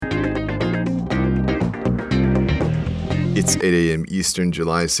It's 8 a.m. Eastern,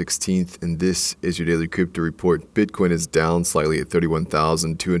 July 16th, and this is your daily crypto report. Bitcoin is down slightly at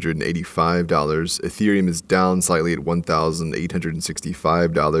 $31,285. Ethereum is down slightly at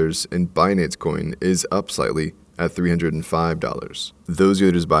 $1,865, and Binance Coin is up slightly at $305. Those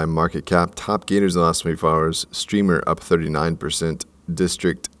gainers by market cap. Top gainers in the last 24 hours. Streamr up 39%,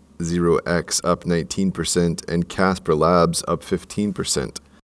 District 0x up 19%, and Casper Labs up 15%.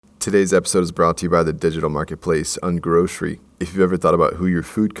 Today's episode is brought to you by the digital marketplace Ungrocery. If you've ever thought about who your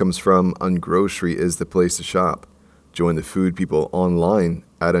food comes from, Ungrocery is the place to shop. Join the food people online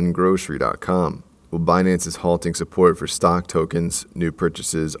at ungrocery.com. Well, Binance is halting support for stock tokens. New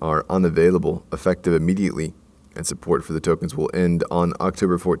purchases are unavailable, effective immediately, and support for the tokens will end on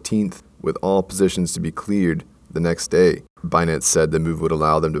October 14th, with all positions to be cleared the next day. Binance said the move would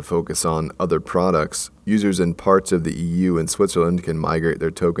allow them to focus on other products. Users in parts of the EU and Switzerland can migrate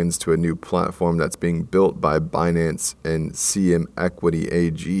their tokens to a new platform that's being built by Binance and CM Equity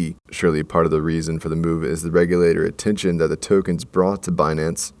AG. Surely part of the reason for the move is the regulator attention that the tokens brought to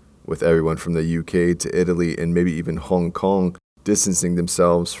Binance, with everyone from the UK to Italy and maybe even Hong Kong distancing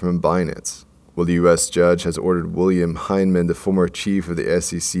themselves from Binance. Well, the U.S. judge has ordered William Hinman, the former chief of the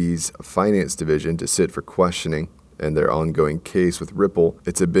SEC's finance division, to sit for questioning in their ongoing case with Ripple.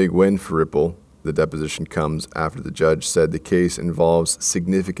 It's a big win for Ripple. The deposition comes after the judge said the case involves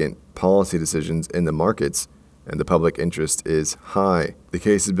significant policy decisions in the markets and the public interest is high. The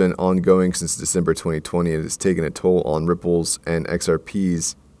case has been ongoing since December 2020 and has taken a toll on Ripple's and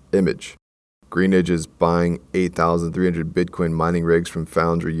XRP's image. Greenidge is buying 8,300 Bitcoin mining rigs from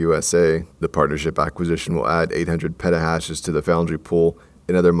Foundry USA. The partnership acquisition will add 800 petahashes to the Foundry pool.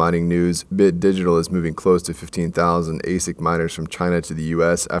 In other mining news, Bit Digital is moving close to 15,000 ASIC miners from China to the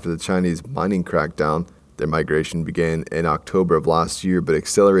U.S. after the Chinese mining crackdown. Their migration began in October of last year but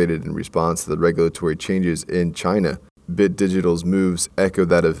accelerated in response to the regulatory changes in China. Bit Digital's moves echo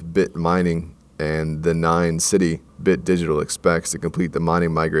that of Bit Mining and the Nine City. Bit Digital expects to complete the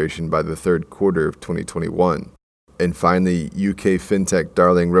mining migration by the third quarter of 2021. And finally, UK fintech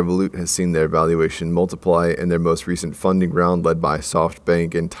darling Revolut has seen their valuation multiply in their most recent funding round led by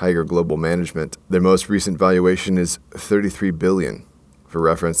SoftBank and Tiger Global Management. Their most recent valuation is $33 billion. For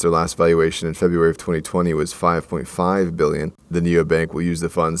reference, their last valuation in February of 2020 was $5.5 billion. The neobank will use the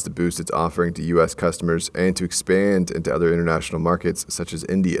funds to boost its offering to US customers and to expand into other international markets such as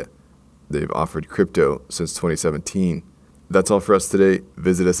India. They've offered crypto since 2017. That's all for us today.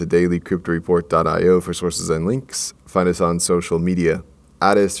 Visit us at dailycryptoreport.io for sources and links. Find us on social media.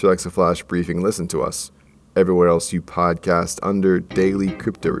 Add us to Alexa Flash Briefing. Listen to us everywhere else you podcast under Daily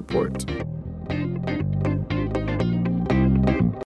Crypto Report.